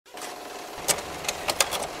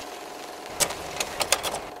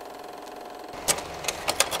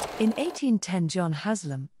In 1810, John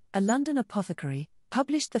Haslam, a London apothecary,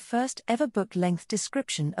 published the first ever book-length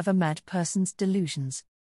description of a mad person's delusions.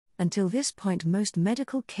 Until this point, most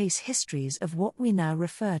medical case histories of what we now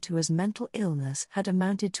refer to as mental illness had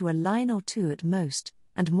amounted to a line or two at most,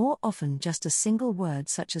 and more often just a single word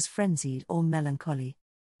such as frenzied or melancholy.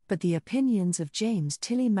 But the opinions of James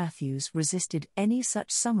Tilly Matthews resisted any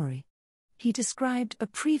such summary. He described a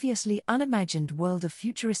previously unimagined world of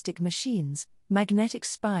futuristic machines, magnetic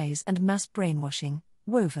spies and mass brainwashing,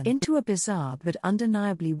 woven into a bizarre but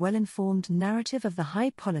undeniably well-informed narrative of the high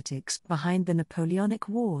politics behind the Napoleonic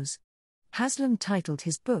Wars. Haslam titled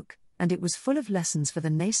his book, and it was full of lessons for the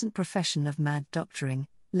nascent profession of mad doctoring,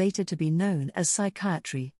 later to be known as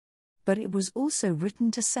psychiatry. But it was also written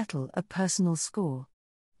to settle a personal score.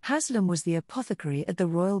 Haslam was the apothecary at the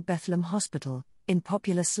Royal Bethlehem Hospital, in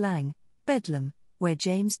popular slang, Bedlam, where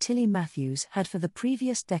James Tilly Matthews had for the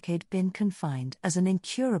previous decade been confined as an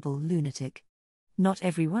incurable lunatic. Not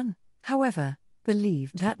everyone, however,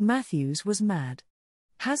 believed that Matthews was mad.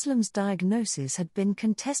 Haslam's diagnosis had been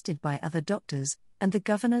contested by other doctors, and the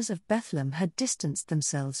governors of Bethlehem had distanced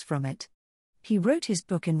themselves from it. He wrote his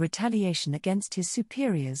book in retaliation against his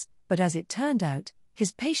superiors, but as it turned out,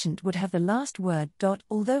 his patient would have the last word.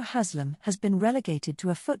 Although Haslam has been relegated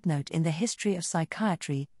to a footnote in the history of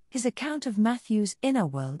psychiatry, his account of Matthews' inner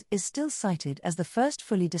world is still cited as the first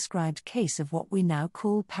fully described case of what we now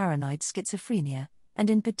call paranoid schizophrenia, and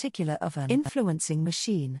in particular of an influencing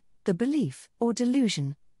machine, the belief, or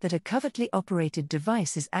delusion, that a covertly operated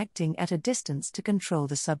device is acting at a distance to control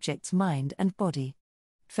the subject's mind and body.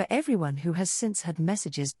 For everyone who has since had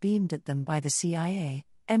messages beamed at them by the CIA,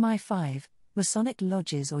 MI5, Masonic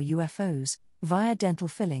lodges or UFOs, via dental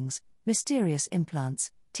fillings, mysterious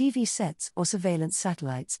implants, TV sets or surveillance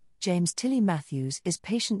satellites, James Tilly Matthews is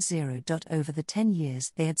patient zero. Over the 10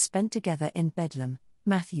 years they had spent together in Bedlam,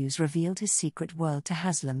 Matthews revealed his secret world to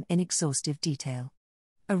Haslam in exhaustive detail.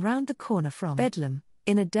 Around the corner from Bedlam,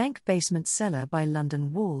 in a dank basement cellar by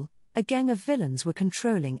London Wall, a gang of villains were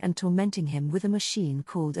controlling and tormenting him with a machine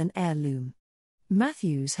called an Loom.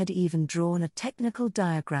 Matthews had even drawn a technical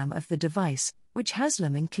diagram of the device, which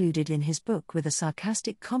Haslam included in his book with a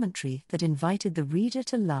sarcastic commentary that invited the reader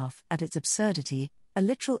to laugh at its absurdity, a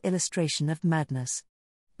literal illustration of madness.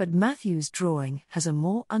 But Matthews' drawing has a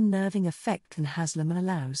more unnerving effect than Haslam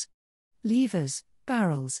allows. Levers,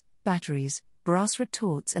 barrels, batteries, brass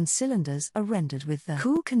retorts and cylinders are rendered with the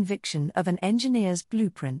cool conviction of an engineer's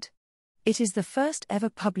blueprint. It is the first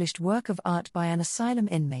ever published work of art by an asylum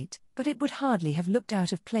inmate, but it would hardly have looked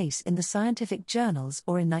out of place in the scientific journals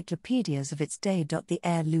or encyclopedias of its day. The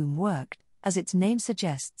Loom worked, as its name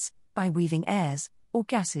suggests, by weaving airs, or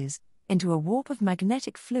gases, into a warp of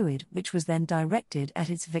magnetic fluid which was then directed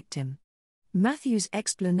at its victim. Matthews'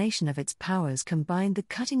 explanation of its powers combined the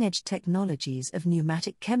cutting-edge technologies of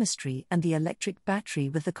pneumatic chemistry and the electric battery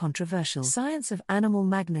with the controversial science of animal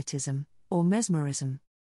magnetism, or mesmerism.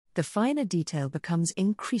 The finer detail becomes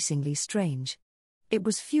increasingly strange. It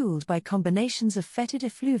was fueled by combinations of fetid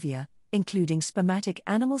effluvia, including spermatic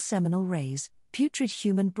animal seminal rays, putrid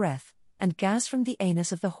human breath, and gas from the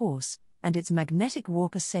anus of the horse, and its magnetic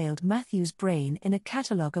warp assailed Matthews' brain in a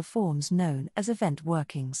catalogue of forms known as event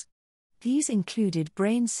workings. These included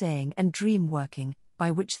brain saying and dream working,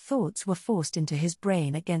 by which thoughts were forced into his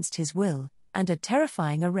brain against his will, and a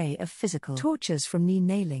terrifying array of physical tortures from knee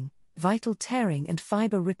nailing, vital tearing and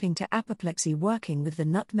fiber ripping to apoplexy working with the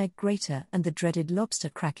nutmeg grater and the dreaded lobster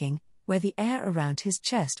cracking, where the air around his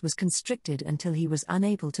chest was constricted until he was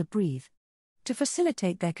unable to breathe. To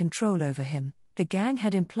facilitate their control over him, the gang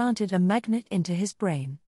had implanted a magnet into his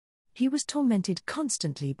brain. He was tormented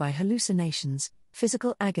constantly by hallucinations,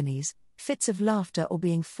 physical agonies, fits of laughter or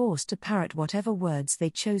being forced to parrot whatever words they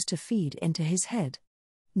chose to feed into his head.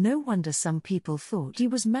 No wonder some people thought he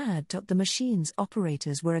was mad. The machine's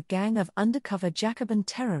operators were a gang of undercover Jacobin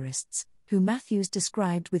terrorists, who Matthews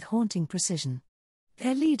described with haunting precision.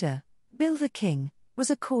 Their leader, Bill the King, was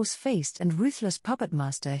a coarse-faced and ruthless puppet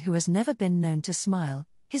master who has never been known to smile.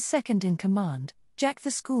 His second-in-command, Jack the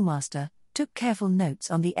Schoolmaster, took careful notes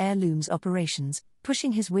on the Loom's operations,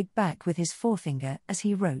 pushing his wig back with his forefinger as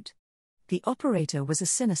he wrote. The operator was a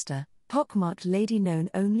sinister, pockmarked lady known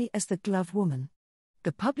only as the Glove Woman.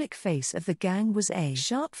 The public face of the gang was a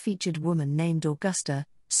sharp-featured woman named Augusta,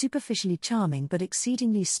 superficially charming but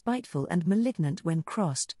exceedingly spiteful and malignant when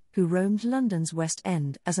crossed, who roamed London's West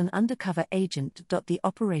End as an undercover agent. The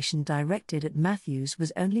operation directed at Matthews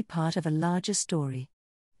was only part of a larger story.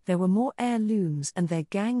 There were more Looms and their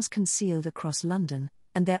gangs concealed across London,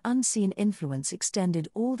 and their unseen influence extended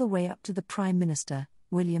all the way up to the Prime Minister,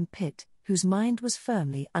 William Pitt, whose mind was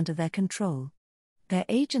firmly under their control. Their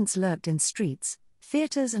agents lurked in streets,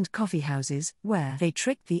 theaters and coffeehouses, where they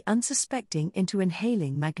tricked the unsuspecting into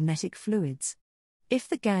inhaling magnetic fluids. If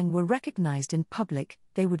the gang were recognized in public,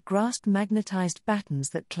 they would grasp magnetized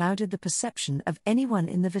batons that clouded the perception of anyone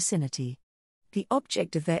in the vicinity. The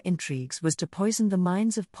object of their intrigues was to poison the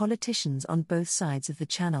minds of politicians on both sides of the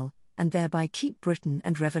Channel, and thereby keep Britain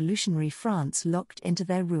and revolutionary France locked into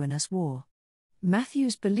their ruinous war.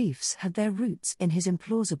 Matthews' beliefs had their roots in his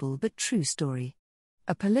implausible but true story.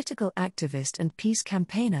 A political activist and peace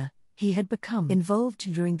campaigner, he had become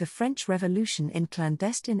involved during the French Revolution in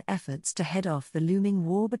clandestine efforts to head off the looming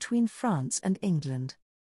war between France and England.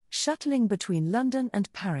 Shuttling between London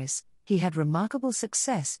and Paris, he had remarkable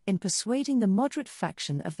success in persuading the moderate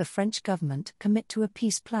faction of the French government to commit to a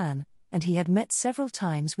peace plan, and he had met several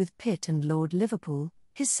times with Pitt and Lord Liverpool,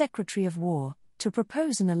 his Secretary of War, to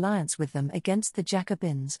propose an alliance with them against the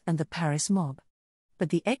Jacobins and the Paris mob. But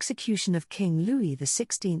the execution of King Louis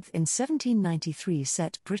XVI in 1793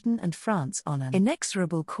 set Britain and France on an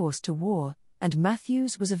inexorable course to war, and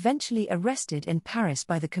Matthews was eventually arrested in Paris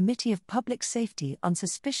by the Committee of Public Safety on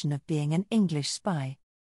suspicion of being an English spy.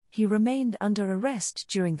 He remained under arrest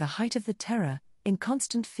during the height of the Terror, in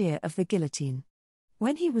constant fear of the guillotine.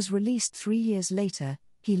 When he was released 3 years later,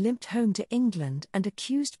 he limped home to England and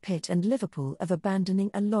accused Pitt and Liverpool of abandoning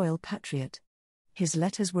a loyal patriot. His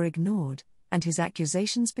letters were ignored, and his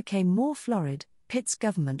accusations became more florid. Pitt's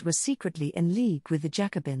government was secretly in league with the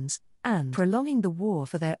Jacobins, and prolonging the war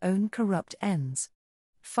for their own corrupt ends.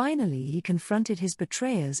 Finally, he confronted his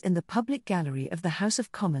betrayers in the public gallery of the House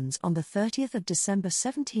of Commons on the 30th of December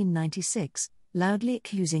 1796, loudly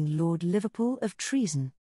accusing Lord Liverpool of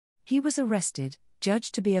treason. He was arrested,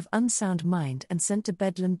 judged to be of unsound mind and sent to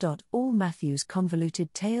Bedlam. All Matthews'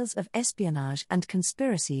 convoluted tales of espionage and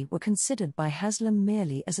conspiracy were considered by Haslam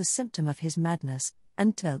merely as a symptom of his madness,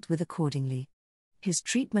 and dealt with accordingly. His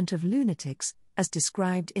treatment of lunatics, as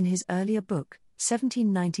described in his earlier book,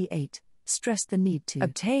 1798, stressed the need to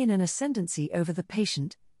obtain an ascendancy over the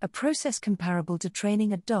patient, a process comparable to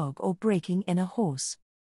training a dog or breaking in a horse.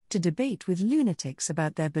 To debate with lunatics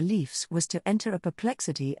about their beliefs was to enter a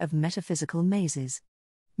perplexity of metaphysical mazes.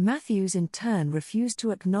 Matthews in turn refused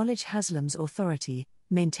to acknowledge Haslam's authority,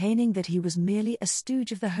 maintaining that he was merely a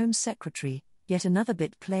stooge of the Home Secretary, yet another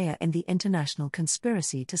bit player in the international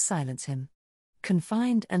conspiracy to silence him.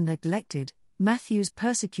 Confined and neglected, Matthews'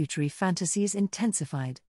 persecutory fantasies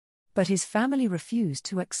intensified. But his family refused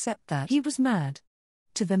to accept that he was mad.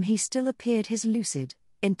 To them he still appeared his lucid,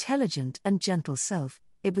 intelligent and gentle self.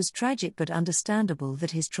 It was tragic but understandable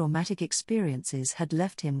that his traumatic experiences had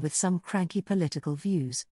left him with some cranky political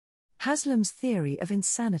views. Haslam's theory of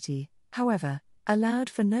insanity, however,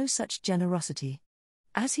 allowed for no such generosity.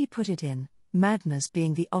 As he put it in, madness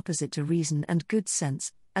being the opposite to reason and good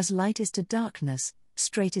sense, as light is to darkness,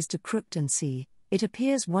 straight is to crooked and sea, it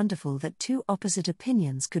appears wonderful that two opposite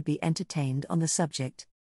opinions could be entertained on the subject.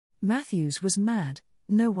 Matthews was mad.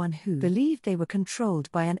 No one who believed they were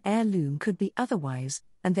controlled by an heirloom could be otherwise,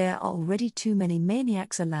 and there are already too many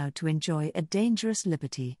maniacs allowed to enjoy a dangerous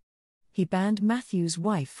liberty. He banned Matthews'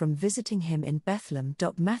 wife from visiting him in Bethlehem.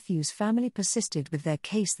 Matthews' family persisted with their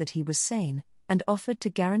case that he was sane, and offered to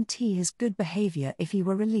guarantee his good behavior if he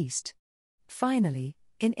were released. Finally,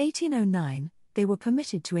 in 1809, they were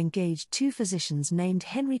permitted to engage two physicians named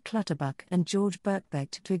Henry Clutterbuck and George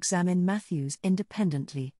Birkbeck to examine Matthews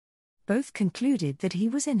independently. Both concluded that he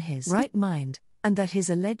was in his right mind, and that his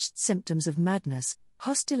alleged symptoms of madness,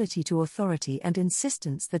 hostility to authority and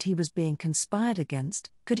insistence that he was being conspired against,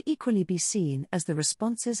 could equally be seen as the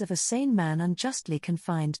responses of a sane man unjustly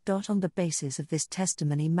confined. On the basis of this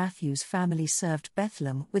testimony, Matthews' family served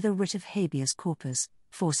Bethlehem with a writ of habeas corpus,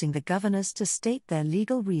 forcing the governors to state their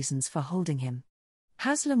legal reasons for holding him.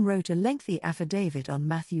 Haslam wrote a lengthy affidavit on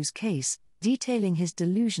Matthews' case, detailing his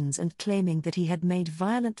delusions and claiming that he had made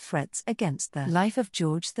violent threats against the life of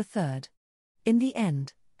George III. In the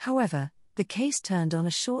end, however, the case turned on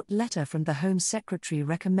a short letter from the Home Secretary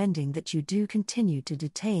recommending that you do continue to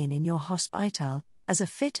detain in your hospital, as a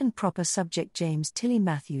fit and proper subject, James Tilly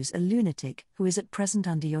Matthews, a lunatic who is at present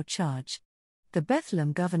under your charge. The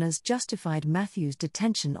Bethlehem governors justified Matthews'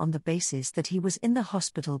 detention on the basis that he was in the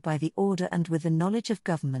hospital by the order and with the knowledge of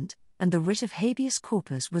government, and the writ of habeas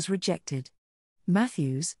corpus was rejected.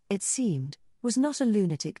 Matthews, it seemed, was not a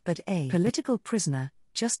lunatic but a political prisoner,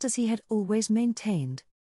 just as he had always maintained.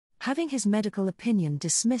 Having his medical opinion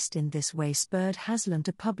dismissed in this way spurred Haslam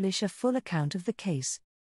to publish a full account of the case.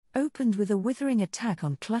 Opened with a withering attack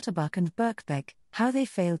on Clutterbuck and Birkbeck, how they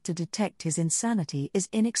failed to detect his insanity is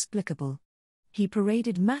inexplicable. He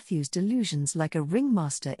paraded Matthews' delusions like a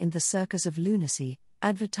ringmaster in the circus of lunacy,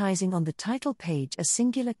 advertising on the title page a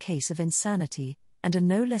singular case of insanity, and a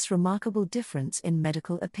no less remarkable difference in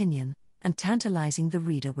medical opinion, and tantalizing the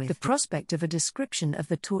reader with the prospect of a description of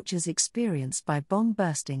the tortures experienced by bomb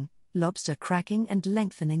bursting, lobster cracking and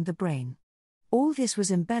lengthening the brain. All this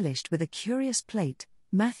was embellished with a curious plate,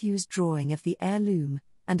 Matthew's drawing of the Loom,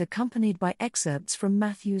 and accompanied by excerpts from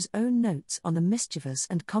Matthew's own notes on the mischievous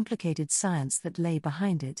and complicated science that lay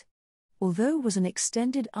behind it. Although it was an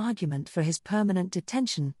extended argument for his permanent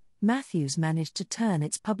detention, Matthews managed to turn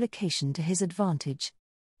its publication to his advantage.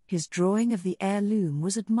 His drawing of the Loom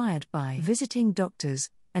was admired by visiting doctors,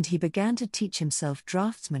 and he began to teach himself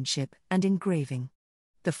draftsmanship and engraving.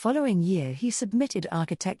 The following year he submitted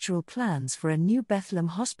architectural plans for a new Bethlehem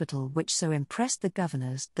hospital which so impressed the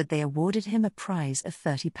governors that they awarded him a prize of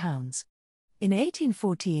 £30. In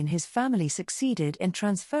 1814 his family succeeded in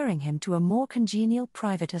transferring him to a more congenial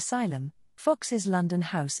private asylum, Fox's London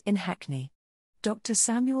House in Hackney. Dr.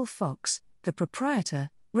 Samuel Fox, the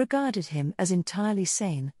proprietor, regarded him as entirely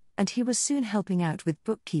sane, and he was soon helping out with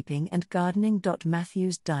bookkeeping and gardening.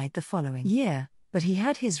 Matthews died the following year, but he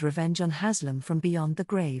had his revenge on Haslam from beyond the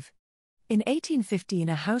grave. In 1815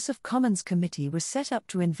 a House of Commons committee was set up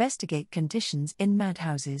to investigate conditions in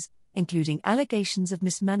madhouses, including allegations of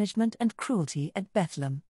mismanagement and cruelty at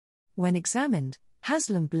Bethlehem. When examined,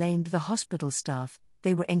 Haslam blamed the hospital staff,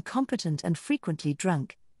 they were incompetent and frequently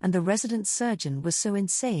drunk, and the resident surgeon was so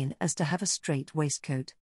insane as to have a straight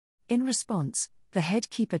waistcoat. In response, the head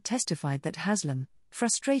keeper testified that Haslam,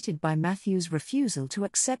 frustrated by Matthew's refusal to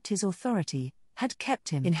accept his authority, had kept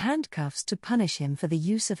him in handcuffs to punish him for the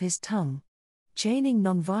use of his tongue. Chaining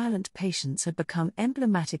non-violent patients had become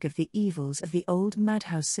emblematic of the evils of the old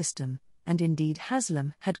madhouse system, and indeed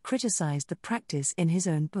Haslam had criticized the practice in his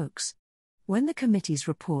own books. When the committee's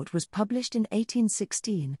report was published in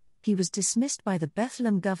 1816, he was dismissed by the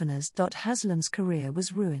Bethlehem governors. Haslam's career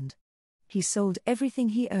was ruined. He sold everything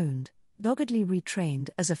he owned, doggedly retrained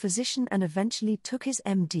as a physician, and eventually took his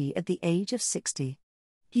MD at the age of 60.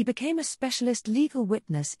 He became a specialist legal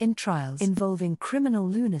witness in trials involving criminal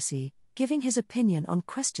lunacy, giving his opinion on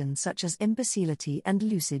questions such as imbecility and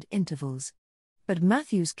lucid intervals. But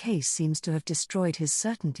Matthew's case seems to have destroyed his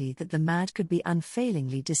certainty that the mad could be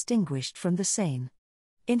unfailingly distinguished from the sane.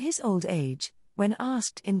 In his old age, when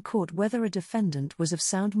asked in court whether a defendant was of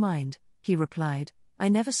sound mind, he replied, "I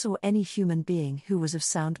never saw any human being who was of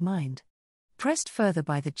sound mind." Pressed further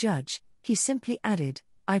by the judge, he simply added,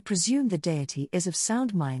 "I presume the deity is of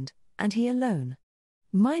sound mind, and he alone."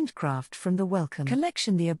 Mindcraft from the Wellcome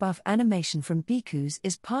Collection. The above animation from Bhikkhus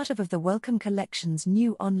is part of the Wellcome Collection's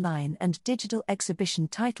new online and digital exhibition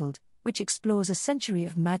titled, which explores a century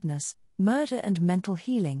of madness, murder and mental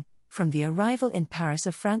healing, from the arrival in Paris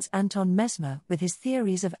of Franz Anton Mesmer with his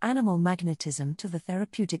theories of animal magnetism to the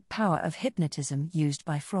therapeutic power of hypnotism used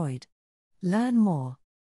by Freud. Learn more.